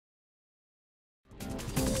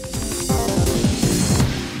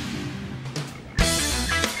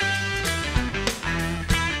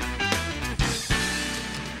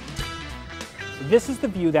This is the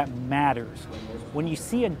view that matters. When you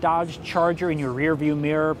see a Dodge Charger in your rear view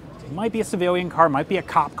mirror, it might be a civilian car, it might be a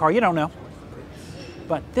cop car, you don't know.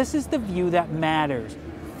 But this is the view that matters.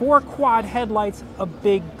 4 quad headlights, a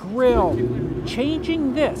big grille.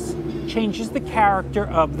 Changing this changes the character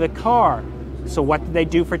of the car. So what did they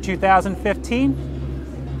do for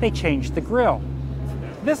 2015? They changed the grille.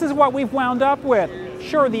 This is what we've wound up with.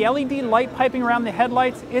 Sure, the LED light piping around the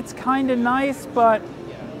headlights, it's kind of nice, but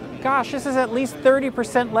gosh, this is at least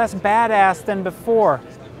 30% less badass than before.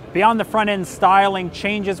 Beyond the front end styling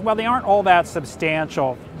changes, well, they aren't all that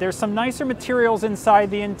substantial. There's some nicer materials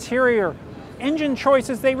inside the interior. Engine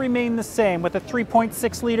choices, they remain the same with a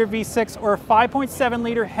 3.6 liter V6 or a 5.7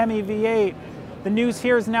 liter Hemi V8. The news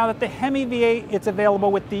here is now that the Hemi V8, it's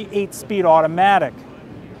available with the 8-speed automatic.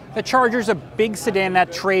 The Charger's a big sedan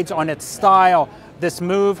that trades on its style. This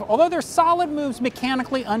move, although there's solid moves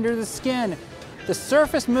mechanically under the skin, the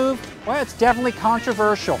surface move, well, it's definitely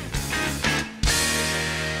controversial.